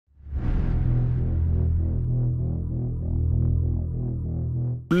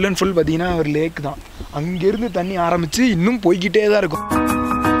Full and full பார்த்தீங்கன்னா ஒரு லேக் தான். அங்கேருந்து தண்ணி ஆரம்பித்து இன்னும் போய்கிட்டே தான் இருக்கும்.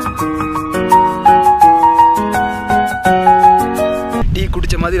 டீ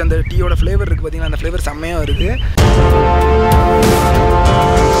குடித்த மாதிரி அந்த டீயோட ஃப்ளேவர் இருக்குது பார்த்தீங்கன்னா, அந்த ஃப்ளேவர் செம்மையாக இருக்குது.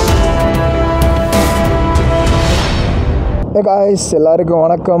 காய்ஸ் எல்லாருக்கும்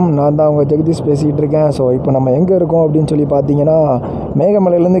வணக்கம். நான் தான் உங்கள் ஜெகதீஷ் பேசிக்கிட்டு இருக்கேன். ஸோ இப்போ நம்ம எங்கே இருக்கோம் அப்படின்னு சொல்லி பார்த்தீங்கன்னா,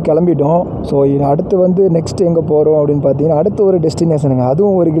 மேகமலையிலேருந்து கிளம்பிட்டோம். ஸோ அடுத்து வந்து நெக்ஸ்ட் எங்கே போகிறோம் அப்படின்னு பார்த்தீங்கன்னா, அடுத்து ஒரு டெஸ்டினேஷனுங்க,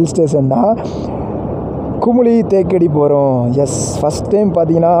 அதுவும் ஒரு ஹில் ஸ்டேஷன் தான். குமுளி தேக்கடி போகிறோம். எஸ், ஃபஸ்ட் டைம்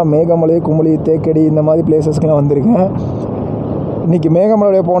பார்த்தீங்கன்னா மேகமலை, குமுளி, தேக்கடி இந்த மாதிரி பிளேசஸ்க்கெலாம் வந்திருக்கேன். இன்றைக்கி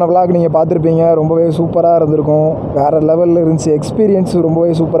மேகமலையோட போன விளாக் நீங்கள் பார்த்துருப்பீங்க. ரொம்பவே சூப்பராக இருந்திருக்கும். வேறு லெவலில் இருந்துச்சு. எக்ஸ்பீரியன்ஸ்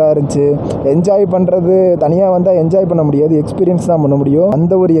ரொம்பவே சூப்பராக இருந்துச்சு. என்ஜாய் பண்ணுறது தனியாக வந்தால் என்ஜாய் பண்ண முடியாது, எக்ஸ்பீரியன்ஸ் தான் பண்ண முடியும்.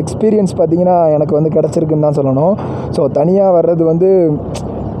 அந்த ஒரு எக்ஸ்பீரியன்ஸ் பார்த்திங்கன்னா எனக்கு வந்து கிடச்சிருக்குன்னு தான் சொல்லணும். ஸோ தனியாக வர்றது வந்து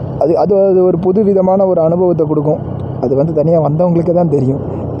அது ஒரு புது விதமான ஒரு அனுபவத்தை கொடுக்கும். அது வந்து தனியாக வந்தவங்களுக்கு தான் தெரியும்.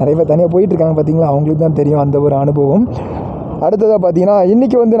 நிறைய பேர் தனியாக போயிட்டுருக்காங்க பார்த்தீங்களா, அவங்களுக்கு தான் தெரியும் அந்த ஒரு அனுபவம். அடுத்ததாக பார்த்தீங்கன்னா,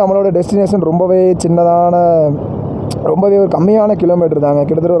 இன்றைக்கி வந்து நம்மளோட டெஸ்டினேஷன் ரொம்பவே ஒரு கம்மியான கிலோமீட்டர் தாங்க.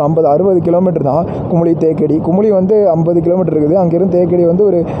 கிட்டத்தட்ட ஒரு 50-60 கிலோமீட்டர் தான் குமுளி தேக்கடி. குமுளி வந்து 50 கிலோமீட்டர் இருக்குது. அங்கேருந்து தேக்கடி வந்து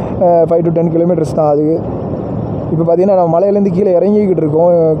ஒரு 5 to 10 கிலோமீட்டர்ஸ் தான். அது இப்போ பார்த்திங்கன்னா நம்ம மலையிலேருந்து கீழே இறங்கிக்கிட்டு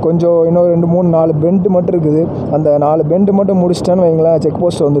இருக்கோம். கொஞ்சம் இன்னும் 2-3-4 பெண்டு மட்டும் இருக்குது. அந்த 4 பெண்டு மட்டும் முடிச்சிட்டேன்னு வைங்களேன், செக்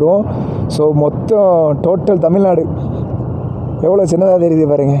போஸ்ட் வந்துடும். ஸோ மொத்தம் டோட்டல் தமிழ்நாடு எவ்வளோ சின்னதாக தெரியுது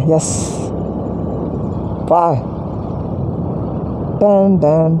பாருங்கள். எஸ் பா, done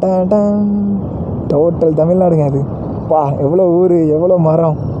done done done, total தமிழ்நாடுங்க அது. பா, எவ்வளோ ஊர், எவ்வளோ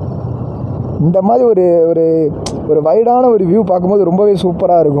மரம். இந்த மாதிரி ஒரு ஒரு ஒரு வைடான ஒரு வியூ பார்க்கும்போது ரொம்பவே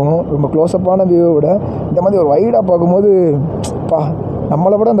சூப்பராக இருக்கும். ரொம்ப க்ளோஸ்அப்பான வியூவை விட இந்த மாதிரி ஒரு வைடாக பார்க்கும்போது பா,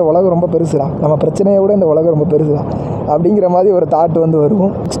 நம்மளை விட இந்த உலகம் ரொம்ப பெருசுடா, நம்ம பிரச்சனையை விட இந்த உலகம் ரொம்ப பெருசுடா அப்படிங்கிற மாதிரி ஒரு தாட் வந்து வரும்.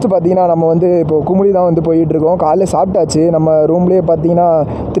 நெக்ஸ்ட்டு பார்த்தீங்கன்னா நம்ம வந்து இப்போது குமுளி தான் வந்து போயிட்டுருக்கோம். காலையில் சாப்பிட்டாச்சு. நம்ம ரூம்லேயே பார்த்தீங்கன்னா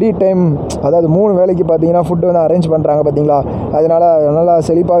 3 டைம், அதாவது 3 வேளைக்கு பார்த்தீங்கன்னா ஃபுட்டு வந்து அரேஞ்ச் பண்ணுறாங்க பார்த்தீங்களா. அதனால் நல்லா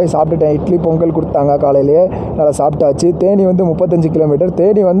செழிப்பாகவே சாப்பிட்டுட்டேன். இட்லி பொங்கல் கொடுத்தாங்க காலையிலேயே, நல்லா சாப்பிட்டாச்சு. தேனி வந்து 35 கிலோமீட்டர்.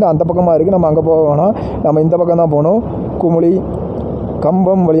 தேனி வந்து அந்த பக்கமாக இருக்குது. நம்ம அங்கே போக வேணாம், நம்ம இந்த பக்கம் தான் போகணும். குமுளி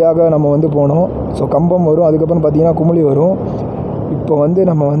கம்பம் வழியாக நம்ம வந்து போகணும். ஸோ கம்பம் வரும், அதுக்கப்புறம் பார்த்தீங்கன்னா குமுளி வரும். இப்போ வந்து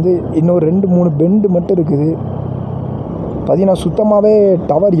நம்ம வந்து இன்னும் 2-3 பெண்டு மட்டும் இருக்குது. பார்த்தீங்கன்னா சுத்தமாகவே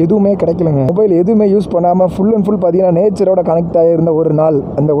டவர் எதுவுமே கிடைக்கலங்க. மொபைல் எதுவுமே யூஸ் பண்ணாமல் ஃபுல் அண்ட் ஃபுல் பார்த்தீங்கன்னா நேச்சரோட கனெக்ட் ஆகியிருந்த ஒரு நாள்.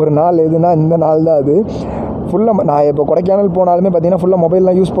 அந்த ஒரு நாள் எதுனா இந்த நாள் தான் அது. ஃபுல்லாக நான் இப்போ கொடைக்கானல் போனாலுமே பார்த்தீங்கன்னா ஃபுல்லாக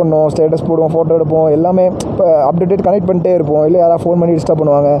மொபைல்லாம் யூஸ் பண்ணோம். ஸ்டேட்டஸ் போடுவோம், ஃபோட்டோ எடுப்போம், எல்லாமே இப்போ அப்டேட் கனெக்ட் பண்ணிட்டே இருப்போம். இல்லை யாராவது ஃபோன் பண்ணி டிஸ்டர்ப்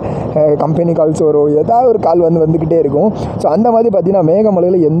பண்ணுவாங்க, கம்பெனி கால்ஸ் வரும், ஏதாவது ஒரு கால் வந்துக்கிட்டே இருக்கும். ஸோ அந்த மாதிரி பார்த்தீங்கன்னா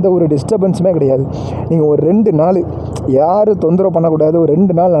மேகமலையில் எந்த ஒரு டிஸ்டர்பன்ஸுமே கிடையாது. நீங்கள் ஒரு 2 நாள் யாரும் தொந்தரவு பண்ணக்கூடாது, ஒரு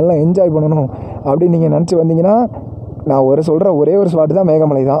 2 நாள் நல்லா என்ஜாய் பண்ணணும் அப்படின்னு நீங்கள் நினச்சி வந்தீங்கன்னா, நான் சொல்கிற ஒரே ஒரு ஸ்பாட்டு தான்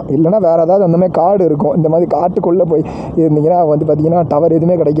மேகமலை தான். இல்லைனா வேறு ஏதாவது அந்த மாதிரி காடு இருக்கும். இந்த மாதிரி காட்டுக்குள்ளே போய் இருந்தீங்கன்னா வந்து பார்த்திங்கன்னா டவர்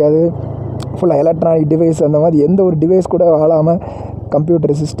எதுவுமே கிடைக்காது. ஃபுல்லாக எலக்ட்ரானிக் டிவைஸ், அந்த மாதிரி எந்த ஒரு டிவைஸ் கூட வாழாமல்,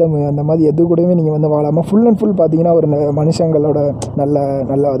 கம்ப்யூட்டர் சிஸ்டம் அந்த மாதிரி எது கூடவே நீங்கள் வந்து வாழாமல் ஃபுல் அண்ட் ஃபுல் பார்த்தீங்கன்னா ஒரு மனுஷங்களோட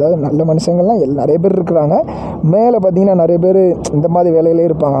அதாவது நல்ல மனுஷங்கள்லாம் நிறைய பேர் இருக்கிறாங்க. மேலே பார்த்தீங்கன்னா நிறைய பேர் இந்த மாதிரி வேலையிலே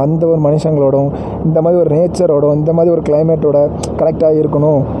இருப்பாங்க. அந்த ஒரு மனுஷங்களோடும், இந்த மாதிரி ஒரு நேச்சரோடும், இந்த மாதிரி ஒரு கிளைமேட்டோட கரெக்டாக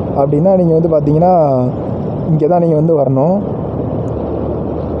இருக்கணும் அப்படின்னா நீங்கள் வந்து பார்த்தீங்கன்னா இங்கே தான் நீங்கள் வந்து வரணும்.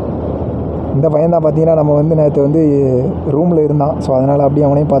 இந்த பையன் தான் பார்த்தீங்கன்னா நம்ம வந்து நேற்று வந்து ரூமில் இருந்தான். ஸோ அதனால் அப்படியே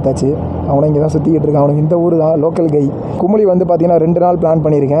அவனையும் பார்த்தாச்சு. அவனை இங்கே தான் சுற்றிக்கிட்டு இருக்கான். அவனுக்கு இந்த ஊர் தான் லோக்கல் கை. குமுளி வந்து பார்த்திங்கன்னா 2 நாள் பிளான்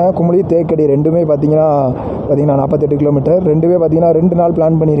பண்ணியிருக்கேன். குமுளி தேக்கடி ரெண்டுமே பார்த்தீங்கன்னா 48 கிலோமீட்டர். ரெண்டுமே பார்த்தீங்கன்னா 2 நாள்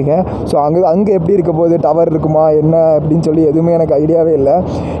பிளான் பண்ணியிருக்கேன். ஸோ அங்கே எப்படி இருக்க போகுது, டவர் இருக்குமா என்ன அப்படின்னு சொல்லி எதுவுமே எனக்கு ஐடியாவே இல்லை.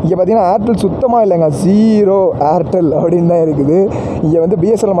 இங்கே பார்த்தீங்கன்னா ஏர்டெல் சுத்தமாக இல்லைங்க, 0 ஏர்டெல் அப்படின்னு தான் இருக்குது. இங்கே வந்து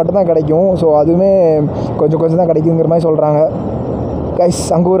பிஎஸ்என்எல் மட்டும் தான் கிடைக்கும். ஸோ அதுவுமே கொஞ்சம் தான் கிடைக்குங்கிற மாதிரி சொல்கிறாங்க. கைஸ்,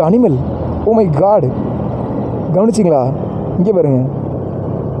 அங்கே ஒரு அனிமல், ஓ மை காட், கவனிச்சிங்களா? இங்கே பாருங்கள்.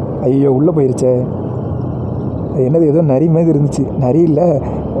 ஐயோ, உள்ளே போயிருச்சே. அது என்னது, ஏதோ நரி மாதிரி இருந்துச்சு. நரி இல்லை,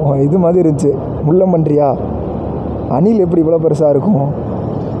 இது மாதிரி இருந்துச்சு. முள்ளம்பன்றியா? அணில் எப்படி இவ்வளோ பெருசாக இருக்கும்?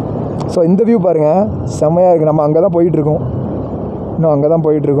 ஸோ இந்த வியூ பாருங்கள், செம்மையாக இருக்குது. நம்ம அங்கே தான் போயிட்டுருக்கோம். இன்னும் அங்கே தான்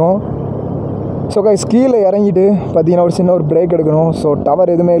போயிட்டுருக்கோம். ஸோ கைஸ், கீழே இறங்கிட்டு பார்த்தீங்கன்னா ஒரு சின்ன பிரேக் எடுக்கணும். ஸோ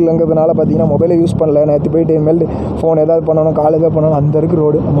டவர் எதுவுமே இல்லைங்கிறதுனால பார்த்தீங்கன்னா மொபைலை யூஸ் பண்ணல. நேற்று போயிட்டு இனிமேல் ஃபோன் ஏதாவது பண்ணணும், கால் ஏதாவது பண்ணணும், அந்த இருக்குது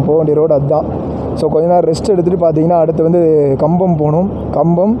ரோடு, நம்ம போக வேண்டிய ரோடு அதுதான். ஸோ கொஞ்ச நேரம் ரெஸ்ட் எடுத்துகிட்டு பார்த்தீங்கன்னா அடுத்து வந்து கம்பம் போகணும்.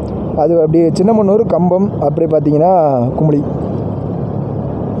 கம்பம், அது அப்படியே சின்னமன்னூர், கம்பம், அப்படியே பார்த்தீங்கன்னா குமுளி.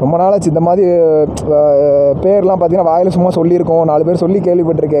 ரொம்ப நாளாச்சு இந்த மாதிரி பேர்லாம் பார்த்தீங்கன்னா வாயில் சும்மா சொல்லியிருக்கோம். 4 பேர் சொல்லி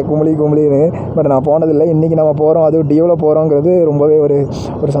கேள்விப்பட்டிருக்கேன் குமுளின்னு. பட் நான் போனதில்லை. இன்றைக்கி நம்ம போகிறோம், அது டியோவில் போகிறோங்கிறது ரொம்பவே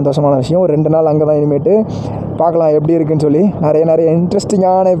ஒரு சந்தோஷமான விஷயம். ஒரு 2 நாள் அங்கே தான். இனிமேட்டு பார்க்கலாம் எப்படி இருக்குன்னு சொல்லி. நிறைய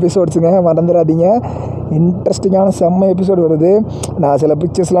இன்ட்ரெஸ்டிங்கான எபிசோட்ஸுங்க, மறந்துடாதீங்க. இன்ட்ரெஸ்டிங்கான செம்ம எபிசோடு வருது. நான் சில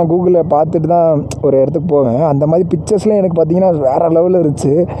பிக்சர்ஸ்லாம் கூகுளில் பார்த்துட்டு தான் ஒரு இடத்துக்கு போவேன். அந்த மாதிரி பிக்சர்ஸ்லாம் எனக்கு பார்த்தீங்கன்னா வேறு லெவலில்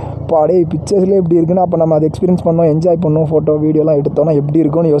இருந்துச்சு. இப்போ அப்படியே பிக்சர்ஸ்லேயே எப்படி இருக்குன்னா அப்போ நம்ம அதை எக்ஸ்பீரியன்ஸ் பண்ணோம், என்ஜாய் பண்ணோம், ஃபோட்டோ வீடியோலாம் எடுத்தோன்னா எப்படி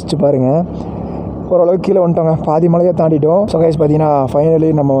இருக்கும்னு யோசிச்சு பாருங்கள். ஓரளவுக்கு கீழே வந்துட்டோங்க, பாதி மலையை தாண்டிட்டோம். ஸோ கைஸ் பார்த்தீங்கன்னா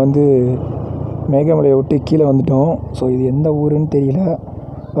ஃபைனலி நம்ம வந்து மேகமலையை விட்டு கீழே வந்துட்டோம். ஸோ இது எந்த ஊருன்னு தெரியல.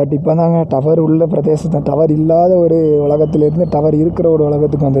 பட் இப்போ தாங்க டவர் உள்ள பிரதேசத்தை, டவர் இல்லாத ஒரு உலகத்துலேருந்து டவர் இருக்கிற ஒரு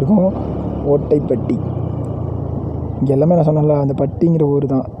உலகத்துக்கு வந்திருக்கோம். ஓட்டைப்பட்டி. இங்கே எல்லாமே நான் சொன்னேன்ல, அந்த பட்டிங்கிற ஊர்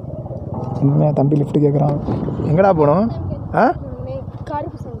தான். என்ன தம்பி லிஃப்ட்டு கேட்குறான். எங்கடா போனோம்?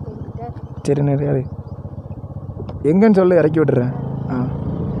 சரி நிறையா எங்கன்னு சொல்லி இறக்கி விட்டுறேன்.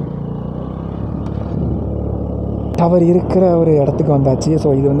 டவர் இருக்கிற ஒரு இடத்துக்கு வந்தாச்சு. ஸோ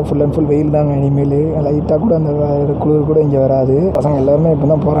இது வந்து ஃபுல் அண்ட் ஃபுல் வெயில் தாங்க. இனிமேல் லைட்டாக கூட அந்த குளிர் கூட இங்கே வராது. பசங்க எல்லாருமே இப்போ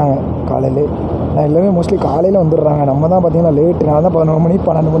தான் போகிறாங்க காலையில். நான் எல்லாமே மோஸ்ட்லி காலையில் வந்துடுறாங்க. நம்ம தான் பார்த்தீங்கன்னா லேட்டு. நான் தான் 11 மணி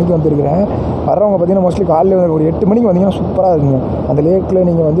 12 மணிக்கு வந்துருக்கிறேன். வரவங்க பார்த்தீங்கன்னா மோஸ்ட்லி காலையில் ஒரு 8 மணிக்கு வந்தீங்கன்னா சூப்பராக இருக்குங்க. அந்த லேக்கில்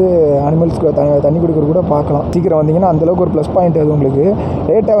நீங்கள் வந்து அனிமல்ஸ்க்கு தண்ணி குடிக்கிற கூட பார்க்கலாம். சீக்கிரம் வந்தீங்கன்னா அந்தளவுக்கு ஒரு ப்ளஸ் பாயிண்ட் அது உங்களுக்கு.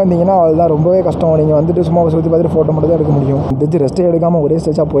 லேட்டாக வந்தீங்கன்னா அதுதான் ரொம்பவே கஷ்டம். நீங்கள் வந்துட்டு சும்மா சுற்றி பார்த்துட்டு ஃபோட்டோ மட்டும் தான் எடுக்க முடியும். இது ரெஸ்ட்டே எடுக்காமல் ஒரே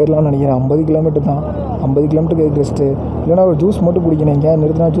ஸ்டேஜாக போயிடலாம்னு நினைக்கிறேன். 50 கிலோமீட்டர் தான். 50 கிலோமீட்டருக்கு ரெஸ்ட்டு. இல்லைனா ஒரு ஜூஸ் மட்டும் குடிக்கணும். எங்கேயா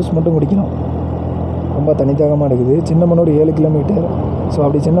நிறுத்தினா ஜூஸ் மட்டும் குடிக்கணும். ரொம்ப தனித்தாகமாக இருக்குது. சின்னமனூர் 7 கிலோமீட்டர். ஸோ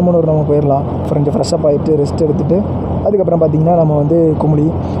அப்படி சின்னமனூர் நம்ம போயிடலாம். கொஞ்சம் ஃப்ரெஷ்ஷப் ஆகிட்டு ரெஸ்ட் எடுத்துகிட்டு அதுக்கப்புறம் பார்த்திங்கன்னா நம்ம வந்து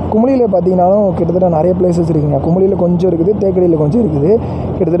குமுளியில் பார்த்திங்கனாலும் கிட்டத்தட்ட நிறைய பிளேசஸ் இருக்குங்க. குமுளியில் கொஞ்சம் இருக்குது, தேக்கடியில் கொஞ்சம் இருக்குது.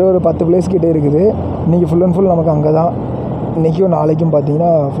 கிட்டத்தட்ட ஒரு 10 பிளேஸ் கிட்டே இருக்குது. இன்றைக்கி ஃபுல் அண்ட் ஃபுல் நமக்கு அங்கே தான். இன்றைக்கும் நாளைக்கும்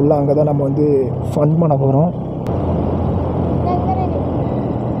பார்த்திங்கன்னா ஃபுல்லாக அங்கே தான் நம்ம வந்து ஃபன் பண்ண போகிறோம்.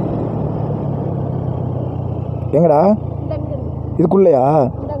 எங்கடா இதுக்குள்ளையா?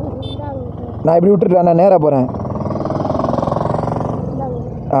 நான் இப்படி விட்டுட்டேன். நான் நேராக போகிறேன்.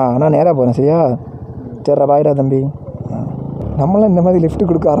 நான் நேராக போகிறேன். சரியா? சரிடா, பாய்டா தம்பி. நம்மளாம் இந்த மாதிரி லிஃப்ட்டு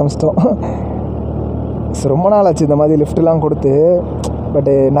கொடுக்க ஆரம்பிச்சிட்டோம். ரொம்ப நாள் ஆச்சு இந்த மாதிரி லிஃப்ட்லாம் கொடுத்து.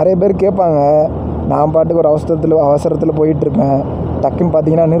 பட்டு நிறைய பேர் கேட்பாங்க. நான் பாட்டுக்கு ஒரு அவசரத்தில் போயிட்டுருப்பேன். டக்குன்னு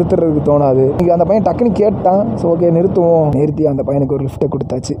பார்த்தீங்கன்னா நிறுத்துறதுக்கு தோணாது. இங்கே அந்த பையன் டக்குன்னு கேட்டான். ஸோ ஓகே நிறுத்துவோம். நிறுத்தி அந்த பையனுக்கு ஒரு லிஃப்ட்டை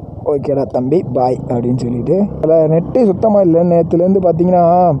கொடுத்தாச்சு. ஓகேடா தம்பி பாய் அப்படின்னு சொல்லிட்டு. அதில் நெட்டே சுத்தமாக இல்லை. நேற்றுலேருந்து பார்த்தீங்கன்னா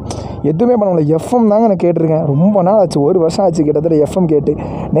எதுவுமே பண்ண முடியல. எஃப்எம் தாங்க நான் கேட்டிருக்கேன். ரொம்ப நாள் ஆச்சு, 1 வருஷம் ஆச்சு கிட்டத்தட்ட எஃப்எம் கேட்டு.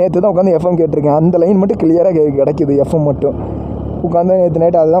 நேற்று தான் உட்காந்து எஃப்எம் கேட்டிருக்கேன். அந்த லைன் மட்டும் கிளியராக கிடைக்கிது. எஃப்எம் மட்டும் உட்காந்து நேற்று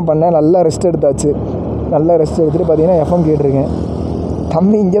நைட்டு அதுதான் பண்ணேன். நல்லா ரெஸ்ட் எடுத்தாச்சு. நல்லா ரெஸ்ட் எடுத்துகிட்டு பார்த்தீங்கன்னா எஃப்எம் கேட்டிருக்கேன்.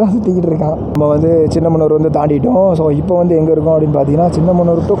 தம்பி இங்கே தான் சுற்றிக்கிட்டு இருக்கான். நம்ம வந்து சின்னமனூர் வந்து தாண்டிட்டோம். ஸோ இப்போ வந்து எங்கே இருக்கோம் அப்படின்னு பார்த்தீங்கன்னா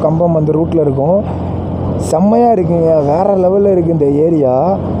சின்னமனூர் டு கம்பம் அந்த ரூட்டில் இருக்கும். செம்மையாக இருக்குங்க. வேறு லெவலில் இருக்குது இந்த ஏரியா.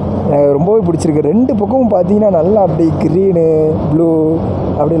 எனக்கு ரொம்பவே பிடிச்சிருக்கு. 2 பக்கமும் பார்த்தீங்கன்னா நல்லா அப்படி க்ரீனு ப்ளூ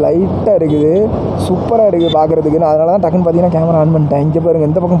அப்படி லைட்டாக இருக்குது. சூப்பராக இருக்குது பார்க்குறதுக்கு. நான் அதனால தான் டக்குன்னு பார்த்தீங்கன்னா கேமரா ஆன் பண்ணிட்டேன். இங்கே பாருங்கள்,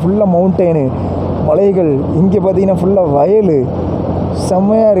 இந்த பக்கம் ஃபுல்லாக மவுண்டெயினு மலைகள். இங்கே பார்த்தீங்கன்னா ஃபுல்லாக வயல்.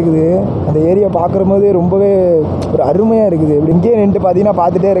 செம்மையாக இருக்குது. அந்த ஏரியா பார்க்குற போது ரொம்பவே ஒரு அருமையாக இருக்குது. இப்படி இங்கேயே நின்று பார்த்தீங்கன்னா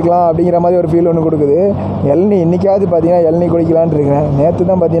பார்த்துட்டே இருக்கலாம் அப்படிங்கிற மாதிரி ஒரு ஃபீல் ஒன்று கொடுக்குது. இளநீ இன்றைக்காவது பார்த்தீங்கன்னா இளநீ குடிக்கலான்னு இருக்கிறேன். நேற்று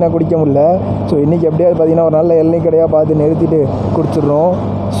தான் பார்த்தீங்கன்னா குடிக்க முடியல. ஸோ இன்றைக்கி எப்படியாவது பார்த்தீங்கன்னா ஒரு நல்ல இளநீ கடையாக பார்த்து நிறுத்திட்டு குடிச்சிடுறோம்.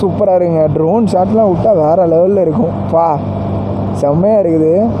 சூப்பராக இருக்குங்க. ட்ரோன் ஷாட்லாம் விட்டால் வேறு லெவலில் இருக்கும். செம்மையாக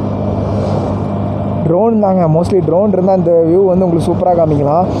இருக்குது. ட்ரோன் தாங்க. மோஸ்ட்லி ட்ரோன் இருந்தால் அந்த வியூ வந்து உங்களுக்கு சூப்பராக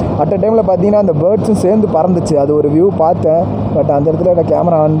காமிக்கலாம். அட் அ டைமில் பார்த்தீங்கன்னா அந்த பேர்ட்ஸும் சேர்ந்து பறந்துச்சு. அது ஒரு வியூ பார்த்தேன். பட் அந்த இடத்துல நான்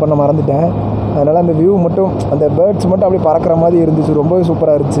கேமரா ஆன் பண்ண மறந்துட்டேன். அதனால் அந்த வியூ மட்டும், அந்த பேர்ட்ஸ் மட்டும் அப்படியே பறக்கிற மாதிரி இருந்துச்சு. ரொம்பவே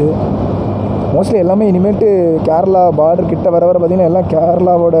சூப்பராக இருந்துச்சு. மோஸ்ட்லி எல்லாமே இனிமேட்டு கேரளா பார்டர் கிட்ட வர பார்த்திங்கன்னா எல்லாம்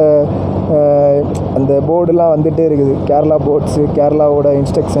கேரளாவோட அந்த போர்டுலாம் வந்துகிட்டே இருக்குது. கேரளா போர்ட்ஸு, கேரளாவோட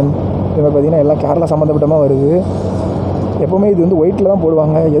இன்ஸ்ட்ரக்ஷன் இது மாதிரி பார்த்திங்கன்னா எல்லாம் கேரளா சம்மந்தப்பட்டமாக வருது. எப்போவுமே இது வந்து ஒயிட்டில் தான்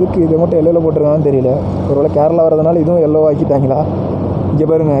போடுவாங்க. எதுக்கு இதை மட்டும் எல்லோவில் போட்டிருக்காங்கன்னு தெரியல. ஒருவேளை கேரளா வரதுனால இதுவும் எல்லோ ஆக்கிட்டாங்களா? இங்கே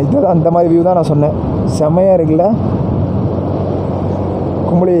பாருங்கள், இதுதான் அந்த மாதிரி வியூ தான் நான் சொன்னேன். செம்மையாக இருக்குல்ல?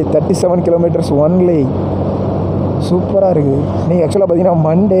 Kumily 37 kilometres only. சூப்பராக இருக்குது. நீங்கள் ஆக்சுவலாக பார்த்தீங்கன்னா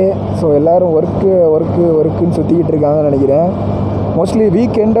மண்டே. ஸோ எல்லோரும் ஒர்க்குன்னு சுற்றிக்கிட்டு இருக்காங்கன்னு நினைக்கிறேன். மோஸ்ட்லி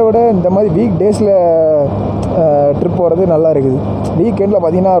வீக்கெண்டை விட இந்த மாதிரி வீக் டேஸில் ட்ரிப் போகிறது நல்லா இருக்குது. வீக்கெண்டில்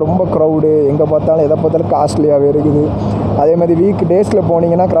பார்த்திங்கன்னா ரொம்ப க்ரௌடு. எங்கே பார்த்தாலும் எதை பார்த்தாலும் காஸ்ட்லியாகவே இருக்குது. அதே மாதிரி வீக் டேஸில்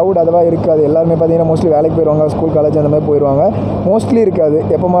போனீங்கன்னா க்ரௌட் அதுவாக இருக்காது. எல்லாருமே பார்த்திங்கன்னா மோஸ்ட்லி வேலைக்கு போயிடுவாங்க, ஸ்கூல் காலேஜ் அந்த மாதிரி போயிடுவாங்க. மோஸ்ட்லி இருக்காது.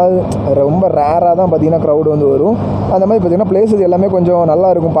 எப்போமாவது ரொம்ப ரேராக தான் பார்த்திங்கன்னா க்ரௌடு வந்து வரும். அந்த மாதிரி பார்த்திங்கன்னா பிளேஸஸ் எல்லாமே கொஞ்சம் நல்லா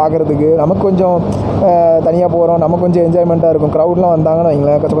இருக்கும் பார்க்குறதுக்கு. நமக்கு கொஞ்சம் தனியாக போகிறோம், நமக்கு கொஞ்சம் என்ஜாய்மெண்ட்டாக இருக்கும். க்ரௌட்லாம் வந்தாங்கன்னு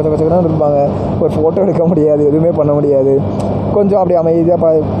வைங்களேன், கச்சக்கன்னு இருப்பாங்க. ஒரு ஃபோட்டோ எடுக்க முடியாது, எதுவுமே பண்ண முடியாது. கொஞ்சம் அப்படி அமைதியாக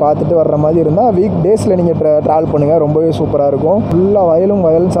பார்த்துட்டு வர்ற மாதிரி இருந்தால் வீக் டேஸில் நீங்கள் ட்ராவல் பண்ணுங்கள். ரொம்பவே சூப்பராக இருக்கும். ஃபுல்லாக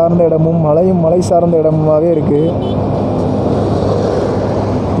வயல் சார்ந்த இடமும் மலை சார்ந்த இடமாகவே இருக்குது.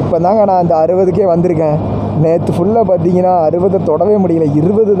 இப்போ தாங்க நான் அந்த 60க்கே வந்திருக்கேன். நேற்று ஃபுல்லாக பார்த்தீங்கன்னா 60 தொடவே முடியல.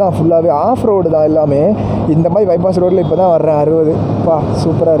 20 தான் ஃபுல்லாகவே. ஆஃப் ரோடு தான் எல்லாமே. இந்த மாதிரி பைபாஸ் ரோட்டில் இப்போ தான் வர்றேன். 60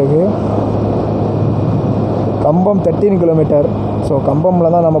 சூப்பராக இருக்குது. கம்பம் 13 கிலோமீட்டர். ஸோ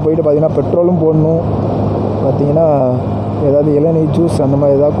கம்பமில் தான் நம்ம போயிட்டு பார்த்திங்கன்னா பெட்ரோலும் போடணும், பார்த்திங்கன்னா ஏதாவது இளநீர் ஜூஸ் அந்த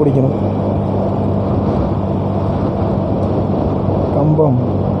மாதிரி ஏதாவது குடிக்கணும். கம்பம்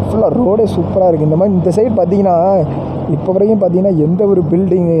ஃபுல்லாக ரோடே சூப்பராக இருக்குது. இந்த மாதிரி இந்த சைடு பார்த்திங்கன்னா இப்போ வரைக்கும் பார்த்திங்கன்னா எந்த ஒரு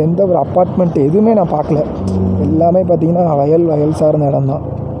பில்டிங்கு எந்த ஒரு அப்பார்ட்மெண்ட் எதுவுமே நான் பார்க்கல. எல்லாமே பார்த்திங்கன்னா வயல் சார்ந்த இடம் தான்.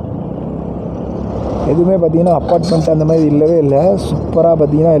 எதுவுமே பார்த்திங்கன்னா அப்பார்ட்மெண்ட் அந்த மாதிரி இல்லவே இல்லை. சூப்பராக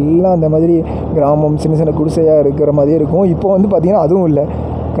பார்த்திங்கன்னா எல்லாம் அந்த மாதிரி கிராமம் சின்ன சின்ன குடிசையாக இருக்கிற மாதிரியே இருக்கும். இப்போ வந்து பார்த்திங்கன்னா அதுவும் இல்லை,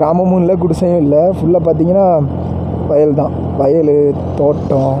 கிராமமும் இல்லை குடிசையும் இல்லை, ஃபுல்லாக பார்த்திங்கன்னா வயல் தான். வயல்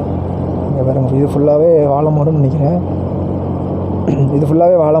தோட்டம் இங்கே பாருங்க, இது ஃபுல்லாகவே வாழை மரம்னு நினைக்கிறேன். இது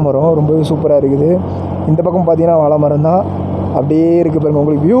ஃபுல்லாகவே வாழை மரம், ரொம்பவே சூப்பராக இருக்குது. இந்த பக்கம் பார்த்திங்கன்னா வாழை மரம் தான் அப்படியே இருக்குது பாருங்கள்.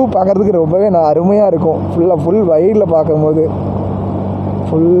 உங்களுக்கு வியூ பார்க்குறதுக்கு ரொம்பவே அருமையாக இருக்கும். ஃபுல் வயலில் பார்க்கும்போது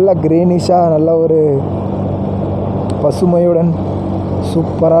ஃபுல்லாக க்ரீனிஷாக நல்ல ஒரு பசுமையுடன்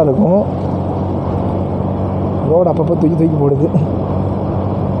சூப்பராக இருக்கும். ரோடு அப்பப்போ தூக்கி போடுது.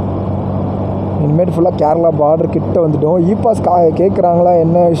 இனிமேட்டு ஃபுல்லாக கேரளா பார்டர் கிட்ட வந்துட்டோம். இ-பாஸ் கேட்குறாங்களா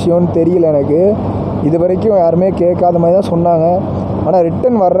என்ன விஷயம்னு தெரியல எனக்கு. இது வரைக்கும் யாருமே கேட்காத மாதிரி தான் சொன்னாங்க. ஆனால்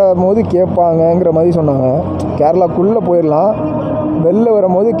ரிட்டன் வர்ற போது கேட்பாங்கங்கிற மாதிரி சொன்னாங்க. கேரளாக்குள்ளே போயிடலாம், வெளில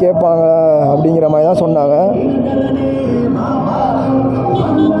வரும்போது கேட்பாங்க அப்படிங்கிற மாதிரி தான் சொன்னாங்க.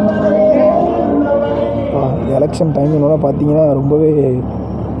 எலெக்ஷன் டைம்னோட பார்த்தீங்கன்னா ரொம்பவே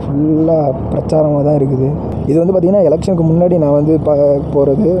ஃபுல்லாக பிரச்சாரமாக தான் இருக்குது. இது வந்து பார்த்திங்கன்னா எலெக்ஷனுக்கு முன்னாடி நான் வந்து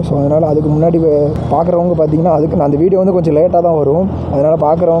போகிறது. ஸோ அதனால் அதுக்கு முன்னாடி பார்க்குறவங்க பார்த்திங்கன்னா அதுக்கு நான் அந்த வீடியோ வந்து கொஞ்சம் லேட்டாக தான் வரும். அதனால்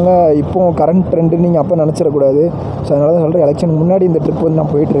பார்க்குறவங்க இப்போது கரண்ட் ட்ரெண்டு நீங்கள் அப்போ நினச்சிடக்கூடாது. ஸோ அதனால தான் சொல்கிறேன், எலெக்ஷனுக்கு முன்னாடி இந்த ட்ரிப் வந்து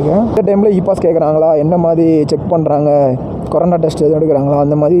நான் போயிட்டுருக்கேன். இந்த டைமில் இ-பாஸ் கேட்குறாங்களா, என்ன மாதிரி செக் பண்ணுறாங்க, கொரோனா டெஸ்ட் எதுவும் எடுக்கிறாங்களா,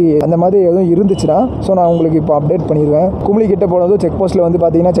 அந்த மாதிரி எதுவும் இருந்துச்சுன்னா ஸோ நான் உங்களுக்கு இப்போ அப்டேட் பண்ணிடுவேன். கும்ளி கிட்டே போனதும் செக் போஸ்ட்டில் வந்து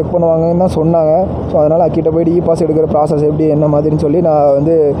பார்த்திங்கன்னா செக் பண்ணுவாங்கன்னு தான் சொன்னாங்க. ஸோ அதனால் கிட்ட போய்ட்டு இ-பாஸ் எடுக்கிற ப்ராசஸ் எப்படி என்ன மாதிரின்னு சொல்லி நான்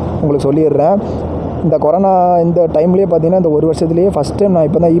வந்து உங்களுக்கு சொல்லிடுறேன். இந்த கொரோனா இந்த டைம்லேயே பார்த்திங்கன்னா இந்த ஒரு வருஷத்துலேயே ஃபஸ்ட் டைம் நான்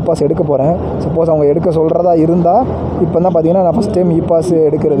இப்போ தான் இ-பாஸ் எடுக்க போகிறேன். சப்போஸ் அவங்க எடுக்க சொல்கிறதா இருந்தால் இப்போ தான் பார்த்திங்கன்னா நான் ஃபஸ்ட் டைம் இ-பாஸ்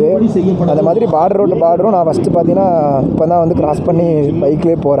எடுக்கிறது. அந்த மாதிரி பார்டரும் நான் ஃபஸ்ட்டு பார்த்திங்கன்னா இப்போ தான் வந்து கிராஸ் பண்ணி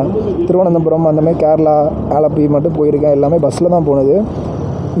பைக்லேயே போகிறேன். திருவனந்தபுரம் அந்த மாதிரி கேரளா ஆலப்பி மட்டும் போயிருக்கேன், எல்லாமே பஸ்ஸில் தான் போனது.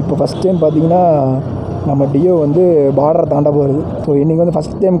 இப்போ ஃபஸ்ட் டைம் பார்த்திங்கன்னா நம்ம டியோ வந்து பார்டரை தாண்ட போகிறது. ஸோ இன்றைக்கி வந்து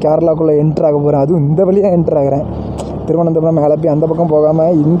ஃபஸ்ட் டைம் கேரளாக்குள்ளே என்ட்ரு ஆக போகிறேன். அதுவும் இந்த வழியாக என்ட்ரு ஆகிறேன். திருவனந்தபுரம் ஆலப்பி அந்த பக்கம்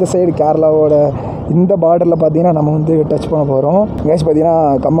போகாமல் இந்த சைடு கேரளாவோட இந்த பார்டரில் பார்த்திங்கன்னா நம்ம வந்து டச் பண்ண போகிறோம். கேஸ் பார்த்திங்கன்னா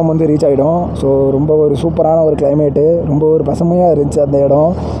கம்பம் வந்து ரீச் ஆகிடும். ஸோ ரொம்ப ஒரு சூப்பரான ஒரு கிளைமேட்டு, ரொம்ப ஒரு பசுமையாக இருந்துச்சு அந்த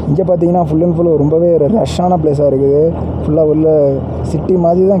இடம். இங்கே பார்த்திங்கன்னா ஃபுல் அண்ட் ஃபுல் ரொம்பவே ஒரு ரஷ்ஷான பிளேஸாக இருக்குது. ஃபுல்லாக உள்ள சிட்டி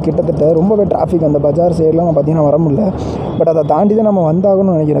மாதிரி தான் கிட்டத்தட்ட. ரொம்பவே டிராஃபிக் அந்த பஜார் சைட்லாம் பார்த்திங்கன்னா வர முடியல. பட் அதை தாண்டி தான் நம்ம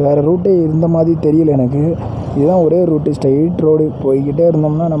வந்தாகணும்னு நினைக்கிறேன். வேறு ரூட்டே இருந்த மாதிரி தெரியல எனக்கு. இதுதான் ஒரே ரூட்டு, ஸ்ட்ரைட் ரோடு. போய்கிட்டே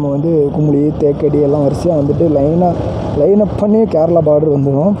இருந்தோம்னா நம்ம வந்து கும்ளி தேக்கடி எல்லாம் வரிசையாக வந்துட்டு லைன் அப் பண்ணி கேரளா பார்டர்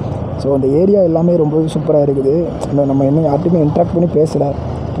வந்துடும். ஸோ அந்த ஏரியா எல்லாமே ரொம்பவே சூப்பராக இருக்குது. நம்ம இன்னும் யார்ட்டையுமே இன்ட்ராக்ட் பண்ணி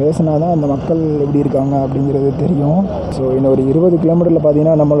பேசினா தான் அந்த மக்கள் எப்படி இருக்காங்க அப்படிங்கிறது தெரியும். ஸோ இன்னும் ஒரு 20 கிலோமீட்டரில்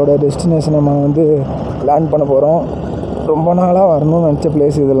பார்த்திங்கன்னா நம்மளோட டெஸ்டினேஷன் நம்ம வந்து லேண்ட் பண்ண போகிறோம். ரொம்ப நாளாக வரணும்னு நினச்ச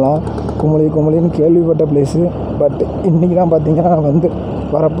பிளேஸ் இதெல்லாம். கும்ளின்னு கேள்விப்பட்ட பிளேஸு. பட் இன்றைக்கி தான் பார்த்திங்கன்னா வந்து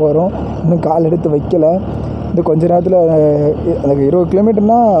வரப்போகிறோம். இன்னும் கால் எடுத்து வைக்கலை. இந்த கொஞ்ச நேரத்தில் எனக்கு 20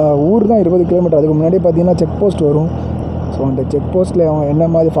 கிலோமீட்டர்னால் ஊர் தான் 20 கிலோமீட்டர். அதுக்கு முன்னாடியே பார்த்திங்கன்னா செக் போஸ்ட் வரும். ஸோ அந்த செக் போஸ்ட்டில் அவங்க என்ன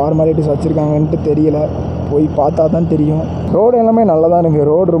மாதிரி ஃபார்மாலிட்டிஸ் வச்சுருக்காங்கன்ட்டு தெரியல, போய் பார்த்தா தான் தெரியும். ரோடு எல்லாமே நல்லா தான் இருக்குது.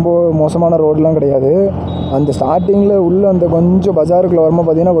 ரோடு ரொம்ப மோசமான ரோடெலாம் கிடையாது. அந்த ஸ்டார்டிங்கில் உள்ள அந்த கொஞ்சம் பஜாருக்குள்ளே வரும்போது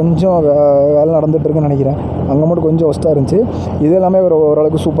பார்த்திங்கன்னா கொஞ்சம் வேலை நடந்துகிட்ருக்குன்னு நினைக்கிறேன். அங்கே மட்டும் கொஞ்சம் ஒஸ்ட்டாக இருந்துச்சு. இது எல்லாமே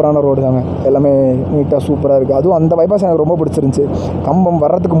ஓரளவுக்கு சூப்பரான ரோடு தாங்க. எல்லாமே நீட்டாக சூப்பராக இருக்குது. அதுவும் அந்த பைபாஸ் எனக்கு ரொம்ப பிடிச்சிருந்துச்சி. கம்பம்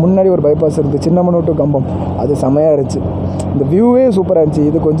வர்றதுக்கு முன்னாடி ஒரு பைபாஸ் இருந்துச்சு, சின்னமனூர் டு கம்பம். அது செமையாக இருந்துச்சு. இந்த வியூவே சூப்பராக இருந்துச்சு.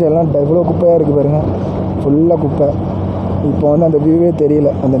 இது கொஞ்சம் எல்லாம் எவ்வளோ குப்பையாக இருக்குது பாருங்கள், ஃபுல்லாக குப்பை. இப்போ வந்து அந்த வியூவே தெரியல.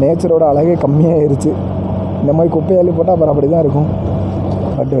 அந்த நேச்சரோட அழகே கம்மியாகிருச்சு. இந்த மாதிரி குப்பை அள்ளி போட்டால் அப்புறம் அப்படி தான் இருக்கும்.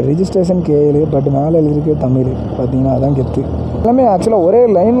 பட் ரிஜிஸ்ட்ரேஷன் கேளு, பட் மேலே எழுதிருக்கு தமிழ். பார்த்திங்கன்னா அதான் கெத்து. எல்லாமே ஆக்சுவலாக ஒரே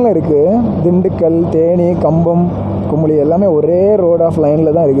லைனில் இருக்குது. திண்டுக்கல், தேனி, கம்பம், கும்ளி எல்லாமே ஒரே ரோட் ஆஃப்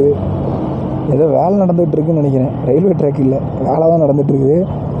லைனில் தான் இருக்குது. ஏதோ வேலை நடந்துகிட்ருக்குன்னு நினைக்கிறேன். ரயில்வே ட்ராக் இல்லை, வேலை தான் நடந்துகிட்ருக்குது.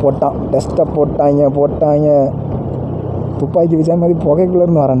 டஸ்ட்டை போட்டாங்க. துப்பாக்கி வச்ச மாதிரி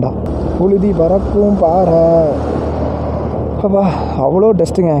புகைக்குள்ளேருந்து வரேன்டா. புழுதி பறக்கும் பாறை. அப்பா அவ்வளோ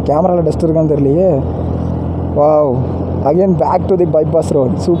டஸ்ட்டுங்க. கேமராவில் டஸ்ட் இருக்கான்னு தெரியலையே. Wow, again back to the bypass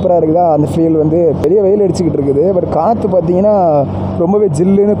road. சூப்பராக இருக்குதா? அந்த ஃபீல் வந்து பெரிய வெயில் அடிச்சுக்கிட்டு இருக்குது. பட் காற்று பார்த்திங்கன்னா ரொம்பவே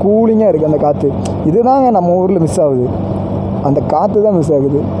ஜில்லுன்னு கூலிங்காக இருக்குது அந்த காற்று. இதுதாங்க நம்ம ஊரில் மிஸ் ஆகுது. அந்த காற்று தான் மிஸ்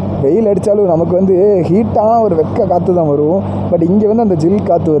ஆகுது. வெயில் அடித்தாலும் நமக்கு வந்து ஹீட்டான ஒரு வெக்க காற்று தான் வரும். பட் இங்கே வந்து அந்த ஜில்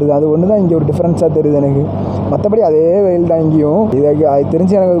காற்று வருது. அது ஒன்று தான் இங்கே ஒரு டிஃப்ரென்ஸாக தெரியுது எனக்கு. மற்றபடி அதே வெயில் தான் இங்கேயும். இது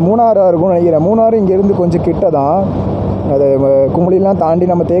தெரிஞ்சு எனக்கு மூணாறாக இருக்கும்னு நினைக்கிறேன். மூணாறு இங்கேருந்து கொஞ்சம் கிட்ட தான். அது குமுளிலாம் தாண்டி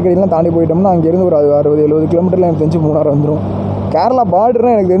நம்ம தேக்கடிலாம் தாண்டி போயிட்டோம்னா அங்கேருந்து ஒரு 60-70 கிலோமீட்டரில் எனக்கு தெரிஞ்சு மூணார் வந்துடும். கேரளா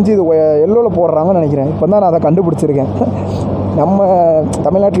பார்டர்னால் எனக்கு தெரிஞ்சு இது எல்லோவில் போடுறாங்கன்னு நினைக்கிறேன். இப்போ தான் நான் அதை கண்டுபிடிச்சிருக்கேன். நம்ம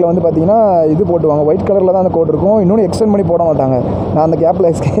தமிழ்நாட்டில் வந்து பார்த்திங்கன்னா இது போட்டுவாங்க, ஒயிட் கலரில் தான் அந்த கோட் இருக்கும். இன்னொன்று எக்ஸ்டெண்ட் பண்ணி போட மாட்டாங்க. நான் அந்த கேப்பில்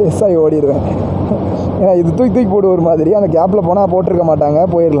எஸ்ஆகி ஓடிடுவேன். ஏன்னா இது தூக்கி போடு ஒரு மாதிரி, அந்த கேப்பில் போனால் போட்டிருக்க மாட்டாங்க,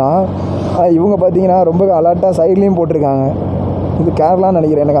 போயிடலாம். இவங்க பார்த்திங்கன்னா ரொம்ப அலர்ட்டாக சைட்லேயும் போட்டிருக்காங்க. இது கேரளான்னு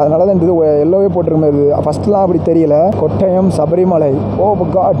நினைக்கிறேன் எனக்கு, அதனால தான் இந்த இது எல்லோவே போட்டிருக்க மாதிரி. ஃபஸ்ட்லாம் அப்படி தெரியல. கொட்டயம் சபரிமலை, ஓ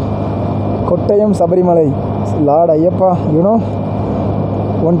God, கொட்டயம் Sabarimala, Lord Ayyappa, you know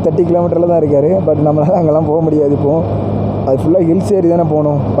 130 கிலோமீட்டரில் தான் இருக்கார். பட் நம்மளால் அங்கெல்லாம் போக முடியாது. இப்போது அது ஃபுல்லாக ஹில்ஸ் ஏறி தானே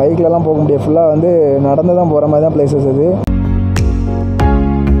போகணும், பைக்லலாம் போக முடியாது. ஃபுல்லாக வந்து நடந்து தான் போகிற மாதிரி தான் பிளேசஸ் அது.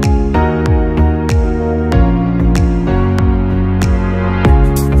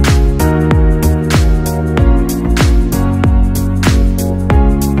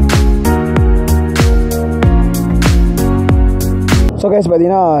 ஸோ கைஸ்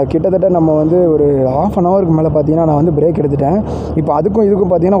பார்த்தீங்கன்னா கிட்டத்தட்ட நம்ம வந்து ஒரு 1/2 ஹவருக்கு மேலே பார்த்தீங்கன்னா நான் வந்து பிரேக் எடுத்துட்டேன். இப்போ அதுக்கும்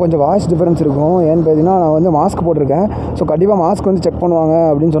இதுக்கும் பார்த்தீங்கன்னா கொஞ்சம் வாய்ஸ் டிஃப்ரென்ஸ் இருக்கும். ஏன்னு பார்த்தீங்கன்னா நான் வந்து மாஸ்க் போட்டிருக்கேன். ஸோ கண்டிப்பாக மாஸ்க் வந்து செக் பண்ணுவாங்க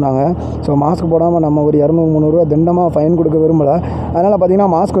அப்படின்னு சொன்னாங்க. ஸோ மாஸ்க் போடாமல் நம்ம ஒரு 200-300 தண்டமாக ஃபைன் கொடுக்க விரும்பலை. அதனால்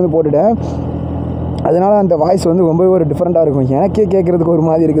பார்த்தீங்கன்னா மாஸ்க் வந்து போட்டுட்டேன். அதனால் அந்த வாய்ஸ் வந்து ரொம்பவே ஒரு டிஃப்ரெண்ட்டாக இருக்கும். எனக்கே கேட்குறதுக்கு ஒரு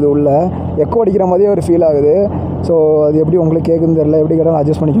மாதிரி இருக்குது, உள்ள எக்கோ அடிக்கிற மாதிரியே ஒரு ஃபீல் ஆகுது. ஸோ அது எப்படி உங்களுக்கு கேட்குன்னு தெரியல, எப்படி கேட்டாலும்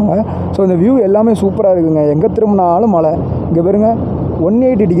அட்ஜஸ்ட் பண்ணிக்கோங்க. ஸோ இந்த வியூ எல்லாமே சூப்பராக இருக்குங்க. எங்கே திரும்பினாலும் மலை. இங்கே பாருங்க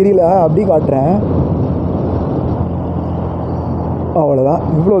 180 டிகிரியில் அப்படி காட்டுறேன். அவ்வளோதான்.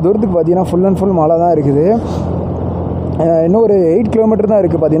 இவ்வளோ தூரத்துக்கு பார்த்தீங்கன்னா ஃபுல் அண்ட் ஃபுல் மலை தான் இருக்குது. இன்னும் ஒரு 8 கிலோமீட்டர் தான்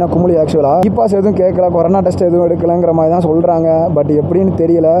இருக்குது பார்த்தீங்கன்னா குமுளி. ஆக்சுவலாக இபாஸ் எதுவும் கேட்கல, கொரோனா டெஸ்ட் எதுவும் எடுக்கலைங்கிற மாதிரி தான் சொல்கிறாங்க. பட் எப்படின்னு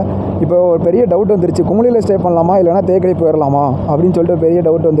தெரியல. இப்போ ஒரு பெரிய டவுட் வந்துருச்சு, குமுளியில் ஸ்டே பண்ணலாமா இல்லைனா தேக்கடி போயிடலாமா அப்படின்னு சொல்லிட்டு பெரிய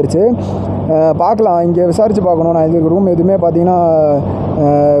டவுட் வந்துருச்சு. பார்க்கலாம், இங்கே விசாரித்து பார்க்கணும். நான் இதுக்கு ரூம் எதுவுமே பார்த்தீங்கன்னா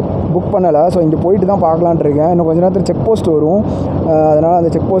புக் பண்ணலை. ஸோ இங்கே போயிட்டு தான் பார்க்கலான்ட்டு இருக்கேன். இன்னும் கொஞ்சம் நேரத்தில் செக் போஸ்ட் வரும். அதனால் அந்த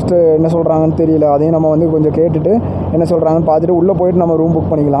செக் போஸ்ட்டு என்ன சொல்கிறாங்கன்னு தெரியல. அதையும் நம்ம வந்து கொஞ்சம் கேட்டுட்டு என்ன சொல்கிறாங்கன்னு பார்த்துட்டு உள்ளே போயிட்டு நம்ம ரூம் புக்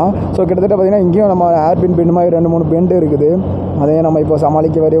பண்ணிக்கலாம். ஸோ கிட்டத்தட்ட பார்த்திங்கன்னா இங்கேயும் நம்ம ஏர்பின் பெண்டு மாதிரி 2-3 பெண்டு இருக்குது. அதையும் நம்ம இப்போ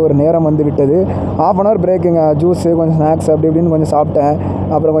சமாளிக்க வரைய ஒரு நேரம் வந்து விட்டது. 1/2 ஹவர் பிரேக்குங்க. ஜூஸு கொஞ்சம் ஸ்நாக்ஸ் அப்படி இப்படின்னு கொஞ்சம் சாப்பிட்டேன்.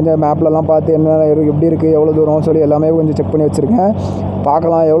 அப்புறம் கொஞ்சம் மேப்லலாம் பார்த்து என்ன எப்படி இருக்குது, எவ்வளோ தூரம் சொல்லி எல்லாமே கொஞ்சம் செக் பண்ணி வச்சுருக்கேன்.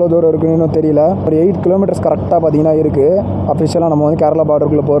 பார்க்கலாம் எவ்வளோ தூரம் இருக்குன்னு இன்னும் தெரியல. ஒரு 8 கிலோமீட்டர்ஸ் கரெக்டாக பார்த்தீங்கன்னா இருக்குது. அஃபிஷியலாக நம்ம வந்து கேரளா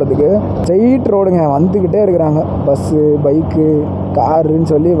பார்டருக்குள்ளே போகிறதுக்கு ஸ்ட்ரெயிட் ரோடுங்க. வந்துக்கிட்டே இருக்கிறாங்க பஸ்ஸு, பைக்கு, காருன்னு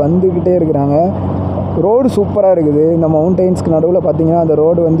சொல்லி வந்துக்கிட்டே இருக்கிறாங்க. ரோடு சூப்பராக இருக்குது. இந்த மவுண்டெயின்ஸ்க்கு நடுவில் பார்த்திங்கன்னா அந்த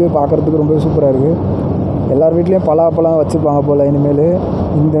ரோடு வந்து பார்க்குறதுக்கு ரொம்ப சூப்பராக இருக்குது. எல்லார் வீட்லேயும் பலாப்பழம் வச்சுருப்பாங்க போல் இனிமேல்.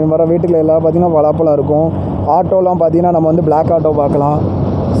 இந்த வர வீட்டுக்கு எல்லாம் பார்த்திங்கன்னா பலாப்பழம் இருக்கும். ஆட்டோலாம் பார்த்திங்கன்னா நம்ம வந்து பிளாக் ஆட்டோ பார்க்கலாம்.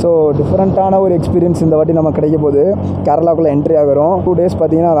 ஸோ டிஃப்ரெண்ட்டான ஒரு எக்ஸ்பீரியன்ஸ் இந்த வாட்டி நம்ம கிடைக்க போகுது. கேரளாக்குள்ளே என்ட்ரி ஆகிறோம். 2 டேஸ்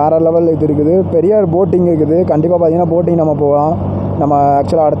பார்த்திங்கன்னா வேறு லெவலில் இது இருக்குது. பெரிய போட்டிங் இருக்குது. கண்டிப்பாக பார்த்திங்கன்னா போட்டிங் நம்ம போகலாம். நம்ம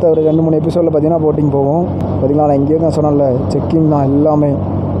ஆக்சுவலாக அடுத்த ஒரு 2-3 எபிசோடில் பார்த்திங்கன்னா போட்டிங் போவோம். பார்த்திங்களா, நான் இங்கேயே தான் சொன்னேன்ல, செக்கிங் தான் எல்லாமே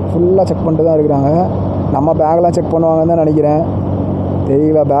ஃபுல்லாக செக் பண்ணிட்டு தான் இருக்கிறாங்க. நம்ம பேக்கெலாம் செக் பண்ணுவாங்கன்னு தான் நினைக்கிறேன்.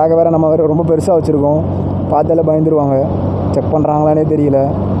 தெரியல, பேக்கை வேறு நம்ம வேறு ரொம்ப பெருசாக வச்சுருக்கோம். பார்த்தாலே பயந்துருவாங்க. செக் பண்ணுறாங்களானே தெரியல.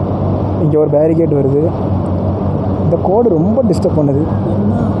 இங்கே ஒரு பேரிகேட் வருது. இந்த கோடு ரொம்ப டிஸ்டர்ப் பண்ணுது.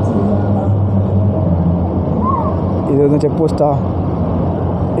 இது எதுவும் செக் போஸ்ட்டா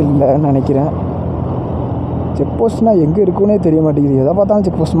இல்லைன்னு நினைக்கிறேன். செக் போஸ்ட்னால் எங்கே இருக்குன்னே தெரிய மாட்டேங்குது. எதை பார்த்தாலும்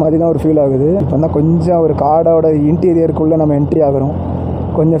செக் போஸ்ட் மாதிரி தான் ஒரு ஃபீல் ஆகுது. இப்போ தான் கொஞ்சம் ஒரு காடோட இன்டீரியருக்குள்ளே நம்ம என்ட்ரி ஆகிறோம்.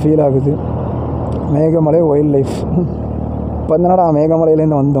 கொஞ்சம் ஃபீல் ஆகுது. Meghamalai wild life. இப்போ என்னடா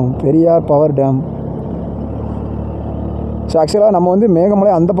மேகமலையிலேருந்து வந்தோம். Periyar power dam. ஸோ ஆக்சுவலாக நம்ம வந்து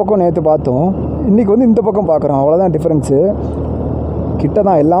மேகமலை அந்த பக்கம் நேற்று பார்த்தோம். இன்றைக்கி வந்து இந்த பக்கம் பார்க்குறோம். அவ்வளோதான் டிஃப்ரென்ஸு. கிட்ட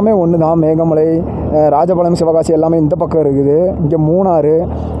தான், எல்லாமே ஒன்று தான். மேகமலை, ராஜபாளையம், சிவகாசி எல்லாமே இந்த பக்கம் இருக்குது. இங்கே மூணாறு.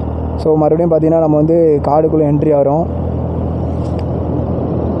 ஸோ மறுபடியும் பார்த்திங்கன்னா நம்ம வந்து காடுக்குள்ளே என்ட்ரி ஆகிறோம்.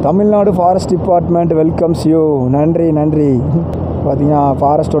 Tamil Nadu forest department welcomes you. நன்றி நன்றி. பார்த்திங்கன்னா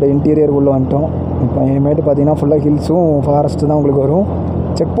ஃபாரஸ்ட்டோட இன்டீரியருக்குள்ளே வந்துட்டோம். இப்போ இனிமேட்டு பார்த்திங்கன்னா ஃபுல்லாக ஹில்ஸும் ஃபாரஸ்ட்டு தான் உங்களுக்கு வரும்.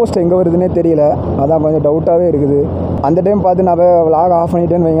 செக் போஸ்ட் எங்கே வருதுன்னே தெரியல. அதான் கொஞ்சம் டவுட்டாகவே இருக்குது. அந்த டைம் பார்த்து நான் விலாக் ஆஃப்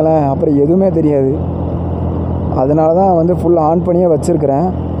பண்ணிட்டேன்னு வைங்களேன், அப்புறம் எதுவுமே தெரியாது. அதனால தான் வந்து ஃபுல் ஆன் பண்ணியே வச்சுருக்கிறேன்.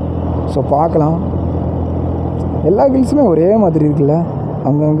 ஸோ பார்க்கலாம். எல்லா ஹில்ஸுமே ஒரே மாதிரி இருக்குல்ல,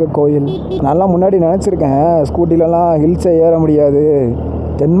 அங்கங்கே கோயில். நல்லா முன்னாடி நினச்சிருக்கேன் ஸ்கூட்டிலலாம் ஹில்ஸை ஏற முடியாது,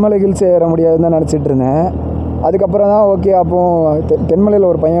 தென்மலை ஹில்ஸை ஏற முடியாதுன்னு தான் நினச்சிட்டு இருந்தேன். அதுக்கப்புறம் தான் ஓகே, அப்போது தென்மலையில்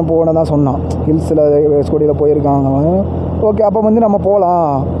ஒரு பையன் போன தான் சொன்னான், ஹில்ஸில் ஸ்கூட்டியில் போயிருக்காங்க. ஓகே, அப்போ வந்து நம்ம போகலாம்,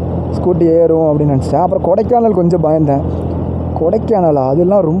 ஸ்கூட்டி ஏறும் அப்படின்னு நினச்சிட்டேன். அப்புறம் கொடைக்கானல் கொஞ்சம் பயந்தேன். கொடைக்கானலா,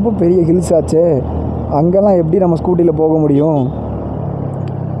 அதெல்லாம் ரொம்ப பெரிய ஹில்ஸ் ஆச்சே, அங்கெல்லாம் எப்படி நம்ம ஸ்கூட்டியில் போக முடியும்,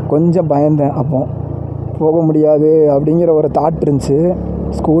 கொஞ்சம் பயந்தேன். அப்போ போக முடியாது அப்படிங்கிற ஒரு தாட் இருந்துச்சு.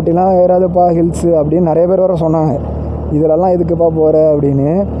 ஸ்கூட்டிலாம் ஏறாதுப்பா ஹில்ஸு அப்படின்னு நிறைய பேர் வர சொன்னாங்க. இதிலெல்லாம் எதுக்குப்பா போகிற அப்படின்னு.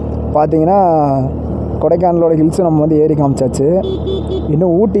 பார்த்தீங்கன்னா கொடைக்கானலோட ஹில்ஸும் நம்ம வந்து ஏறி காமிச்சாச்சு.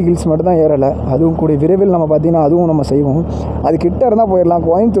 இன்னும் ஊட்டி ஹில்ஸ் மட்டும் தான் ஏறலை. அதுவும் கூடிய விரைவில் நம்ம பார்த்திங்கன்னா அதுவும் நம்ம செய்வோம். அது கிட்ட இருந்தால் போயிடலாம்.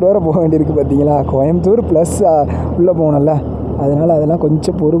 கோயம்புத்தூர் வேறு போக வேண்டியிருக்கு பார்த்தீங்களா. கோயம்புத்தூர் ப்ளஸ் உள்ளே போகணும்ல, அதனால் அதெல்லாம்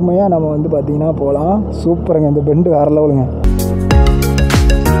கொஞ்சம் பொறுமையாக நம்ம வந்து பார்த்திங்கன்னா போகலாம். சூப்பருங்க, இந்த பெண்டு வேறு லெவலுங்க.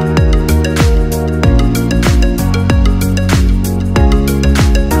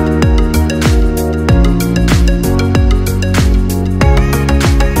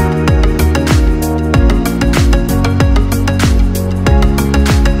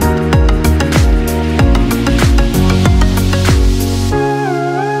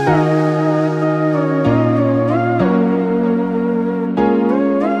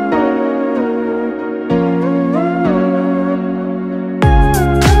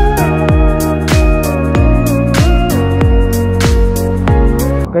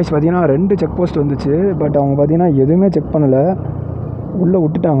 கைஸ் பார்த்தீங்கன்னா 2 செக் போஸ்ட் வந்துச்சு. பட் அவங்க பார்த்தீங்கன்னா எதுவுமே செக் பண்ணலை, உள்ளே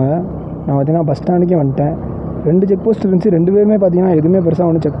விட்டுட்டாங்க. நான் பார்த்தீங்கன்னா பஸ் ஸ்டாண்டுக்கே வந்துட்டேன். 2 செக் போஸ்ட் இருந்துச்சு, 2 பேருமே பார்த்தீங்கன்னா எதுவுமே பெருசாக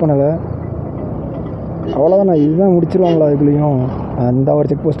ஒன்றும் செக் பண்ணலை. அவ்வளோதான், நான் இதுதான் முடிச்சிருவாங்களா அதுக்குள்ளேயும். அந்த ஒரு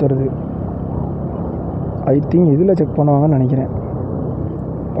செக் போஸ்ட் வருது. ஐ திங்க் இதில் செக் பண்ணுவாங்கன்னு நினைக்கிறேன்.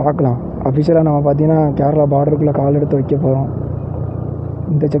 பார்க்கலாம். அஃபிஷியலாக நம்ம பார்த்தீங்கன்னா கேரளா பார்டருக்குள்ளே கால் எடுத்து வைக்க போகிறோம்.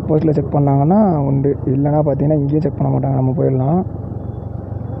 இந்த செக் போஸ்ட்டில் செக் பண்ணாங்கன்னா உண்டு, இல்லைனா பார்த்தீங்கன்னா இங்கேயே செக் பண்ண மாட்டாங்க, நம்ம போயிடலாம்.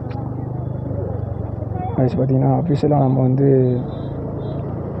 அது பார்த்திங்கன்னா அஃபிஷியலாக நம்ம வந்து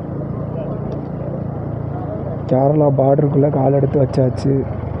கேரளா பார்டருக்குள்ளே கால் எடுத்து வச்சாச்சு.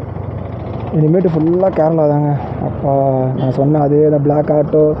 இனிமேட்டு ஃபுல்லாக கேரளா தாங்க. அப்பா நான் சொன்ன அதே தான், black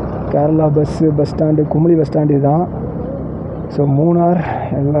auto, Kerala bus, bus stand, Kumily bus stand இதுதான். ஸோ மூணார்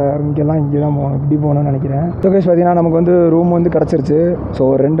எல்லாம் இங்கெல்லாம் இங்கே தான் போகணும், இப்படி போகணும்னு நினைக்கிறேன். லொகேஷ் பார்த்திங்கன்னா நமக்கு வந்து ரூம் வந்து கிடச்சிருச்சு. ஸோ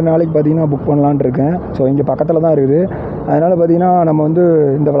 2 நாளைக்கு பார்த்திங்கன்னா புக் பண்ணலான்னு இருக்கேன். ஸோ இங்கே பக்கத்தில் தான் இருக்குது. அதனால் பார்த்திங்கன்னா நம்ம வந்து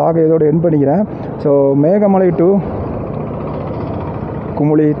இந்த விலாகை இதோடு எண்ட் பண்ணிக்கிறேன். ஸோ மேகமலை டு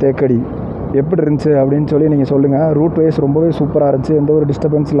குமுளி தேக்கடி எப்படி இருந்துச்சு அப்படின்னு சொல்லி நீங்கள் சொல்லுங்கள். ரூட் வைஸ் ரொம்பவே சூப்பராக இருந்துச்சு, எந்த ஒரு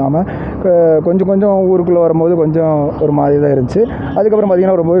டிஸ்டர்பன்ஸ் இல்லாமல். கொஞ்சம் ஊருக்குள்ளே வரும்போது கொஞ்சம் ஒரு மாதிரி தான் இருந்துச்சு. அதுக்கப்புறம்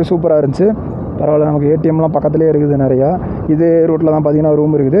பார்த்திங்கன்னா ரொம்பவே சூப்பராக இருந்துச்சு. பரவாயில்ல, நமக்கு ஏடிஎம்லாம் பக்கத்துலேயே இருக்குது நிறையா. இதே ரூட்டில் தான் பார்த்திங்கன்னா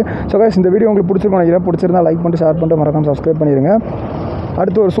ரூம் இருக்குது. ஸோ கைஸ், இந்த வீடியோ உங்களுக்கு பிடிச்சிருக்கோம் நினைக்கிறேன். பிடிச்சிருந்தா லைக் பண்ணிட்டு ஷேர் பண்ணிட்டு மறக்காம சப்ஸ்கிரைப் பண்ணிடுங்க.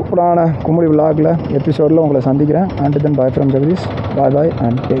 அடுத்து ஒரு சூப்பரான குமுளி விலாகில் எபிசோடில் உங்களை சந்திக்கிறேன். And then bye from Jagadish. Bye bye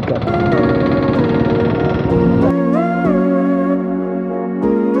and take care.